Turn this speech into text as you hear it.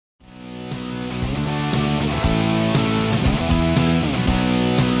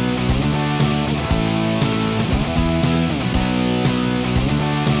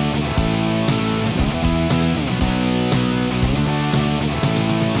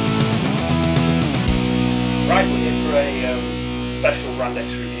a special Brand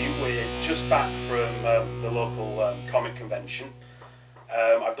X review. We're just back from the local comic convention.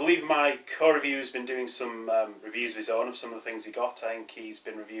 I believe my co-review has been doing some reviews of his own of some of the things he got. I think he's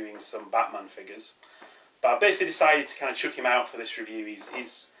been reviewing some Batman figures. But I basically decided to kind of chuck him out for this review.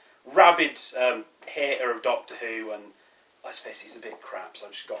 He's rabid hater of Doctor Who, and let's face it, he's a bit crap, so I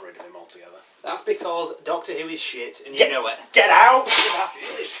just got rid of him altogether. That's because Doctor Who is shit, and you know it. Get out!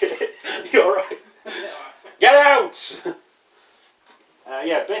 You're right. Get out!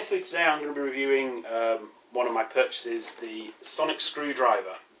 Yeah, basically today I'm going to be reviewing one of my purchases, the sonic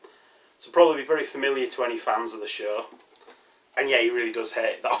screwdriver. So probably be very familiar to any fans of the show. And yeah, he really does hate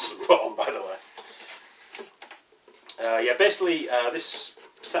it. That wasn't put on, by the way. Yeah, basically this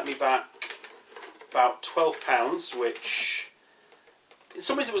set me back about £12, which in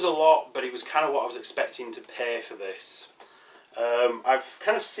some ways it was a lot, but it was kind of what I was expecting to pay for this. I've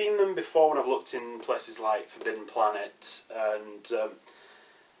kind of seen them before when I've looked in places like Forbidden Planet, and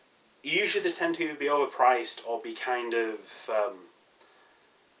usually they tend to be overpriced or be kind of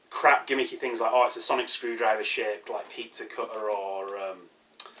crap gimmicky things like, oh, it's a sonic screwdriver shaped like pizza cutter, or a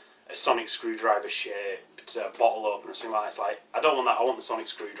sonic screwdriver shaped bottle opener or something like that. It's like, I don't want that, I want the sonic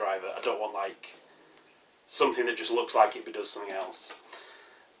screwdriver. I don't want like something that just looks like it but does something else.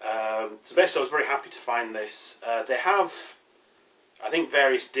 So basically I was very happy to find this. They have, I think,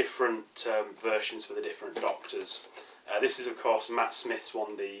 various different versions for the different Doctors. This is, of course, Matt Smith's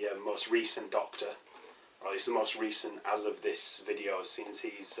one, the most recent Doctor, or at least the most recent as of this video, since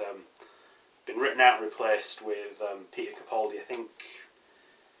he's been written out and replaced with Peter Capaldi. I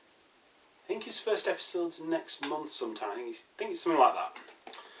think his first episode's next month sometime. I think it's something like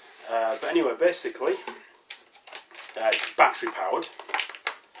that. But anyway, basically, it's battery powered,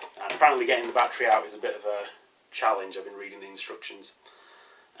 and apparently getting the battery out is a bit of a challenge. I've been reading the instructions.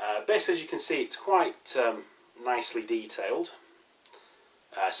 Basically, as you can see, it's quite nicely detailed.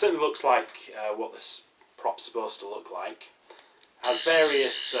 Certainly looks like what this prop's supposed to look like. Has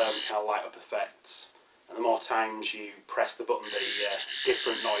various kind of light up effects, and the more times you press the button, the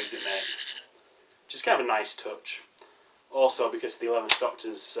different noise it makes, which is kind of a nice touch. Also, because the 11th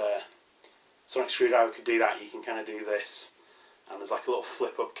Doctor's sonic screwdriver could do that, you can kind of do this, and there's like a little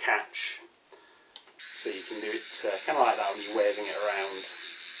flip up catch. So you can do it kind of like that when you're waving it around,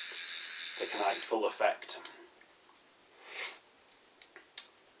 taking like full effect.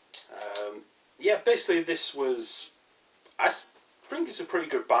 Yeah, basically this was, I think it's a pretty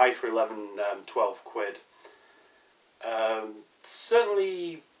good buy for 12 quid.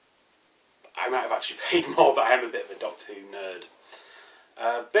 Certainly, I might have actually paid more, but I am a bit of a Doctor Who nerd.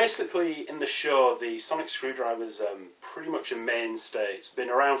 Basically, in the show, the sonic screwdriver is pretty much a mainstay. It's been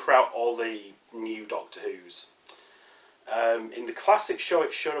around throughout all the new Doctor Who's. In the classic show,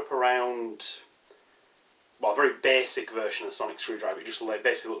 it showed up around, well, a very basic version of the sonic screwdriver. It just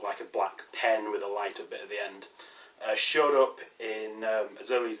basically looked like a black pen with a light up bit at the end. Showed up in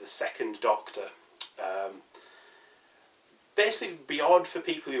as early as the 2nd Doctor. Basically, it would be odd for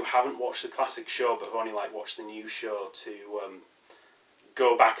people who haven't watched the classic show but have only watched the new show to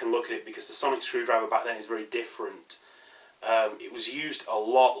go back and look at it, because the sonic screwdriver back then is very different. It was used a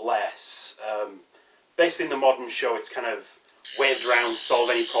lot less. Basically, in the modern show, it's kind of waved around to solve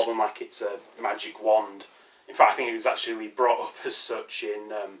any problem like it's a magic wand. In fact, I think it was actually brought up as such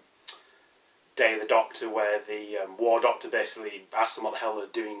in Day of the Doctor, where the War Doctor basically asked them what the hell they're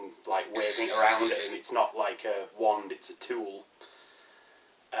doing, like waving it around at him. It's not like a wand, it's a tool.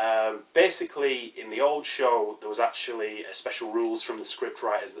 Basically, in the old show, there was actually special rules from the script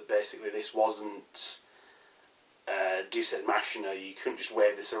writers that basically this wasn't Deus Ex Machina. You couldn't just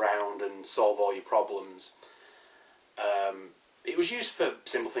wave this around and solve all your problems. It was used for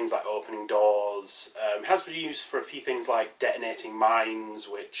simple things like opening doors. It has been used for a few things like detonating mines,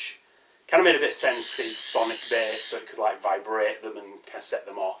 which kind of made a bit of sense because it's sonic based, so it could like vibrate them and kind of set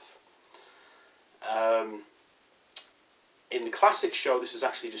them off. In the classic show, this was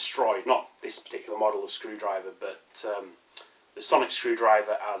actually destroyed. Not this particular model of screwdriver, but the sonic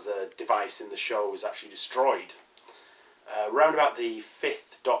screwdriver as a device in the show was actually destroyed. Around about the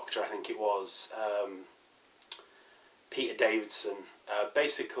 5th Doctor, I think it was, Peter Davidson,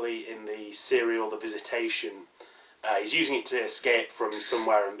 basically in the serial The Visitation, he's using it to escape from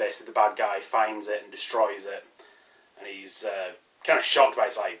somewhere, and basically the bad guy finds it and destroys it, and he's kind of shocked by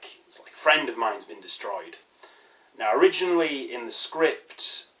it. It's like a friend of mine's been destroyed. Now, originally in the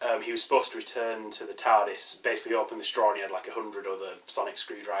script, he was supposed to return to the TARDIS, basically open the straw, and he had like 100 other sonic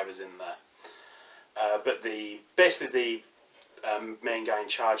screwdrivers in there. But basically the main guy in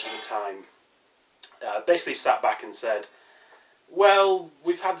charge at the time basically sat back and said, Well,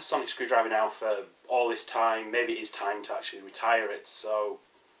 we've had the sonic screwdriver now for all this time. Maybe it is time to actually retire it, so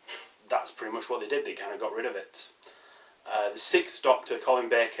that's pretty much what they did. They kind of got rid of it. The 6th Doctor, Colin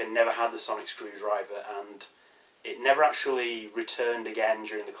Baker, never had the sonic screwdriver, and it never actually returned again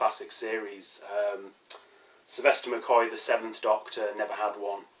during the classic series. Sylvester McCoy, the 7th Doctor, never had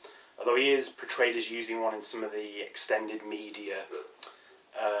one, although he is portrayed as using one in some of the extended media,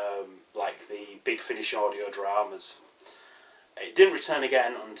 like the Big Finish audio dramas. It didn't return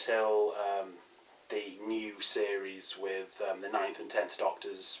again until the new series with the 9th and 10th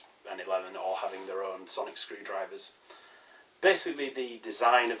Doctors and 11 all having their own sonic screwdrivers. Basically, the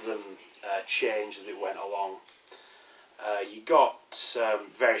design of them changed as it went along. You got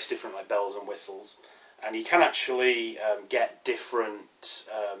various different like bells and whistles, and you can actually get different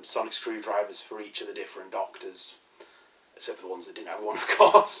sonic screwdrivers for each of the different Doctors, except for the ones that didn't have one, of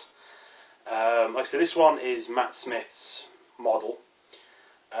course. Like I said, this one is Matt Smith's model.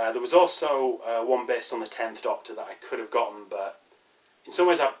 There was also one based on the 10th Doctor that I could have gotten, but in some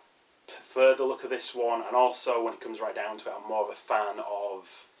ways I prefer the look of this one, and also when it comes right down to it, I'm more of a fan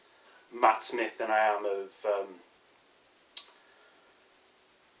of Matt Smith than I am of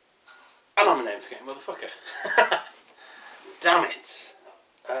and I'm a name forgetting motherfucker. Damn it.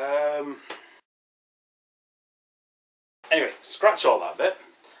 Anyway, scratch all that bit.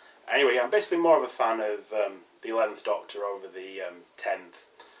 Anyway, I'm basically more of a fan of the 11th Doctor over the 10th.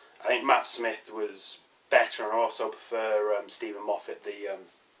 I think Matt Smith was better, and I also prefer Stephen Moffat, the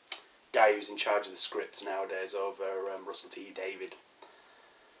guy who's in charge of the scripts nowadays, over Russell T. David.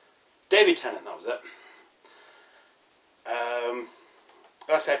 David Tennant, that was it.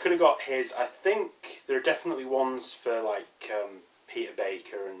 Like I say, I could have got his. I think there are definitely ones for like Peter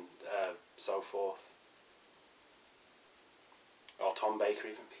Baker and so forth. Or Tom Baker,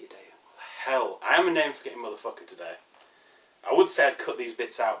 even Peter Baker. What the hell? I am a name forgetting motherfucker today. I would say I'd cut these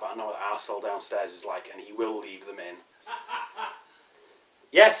bits out, but I know what the arsehole downstairs is like, and he will leave them in.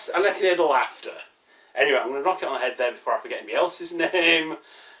 Yes, and I can hear the laughter. Anyway, I'm going to knock it on the head there before I forget anybody else's name,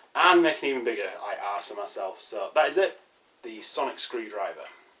 and make an even bigger arse of myself. So that is it. The sonic screwdriver.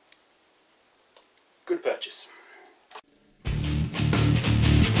 Good purchase.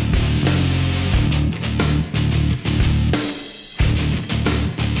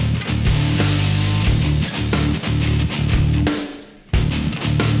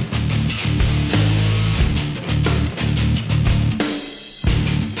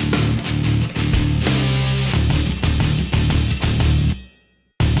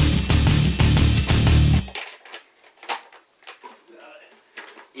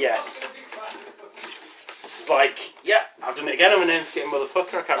 Yes. It's like, yeah, I've done it again. I'm a name forgetting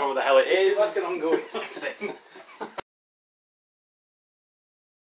motherfucker. I can't remember what the hell it is. Like an ongoing.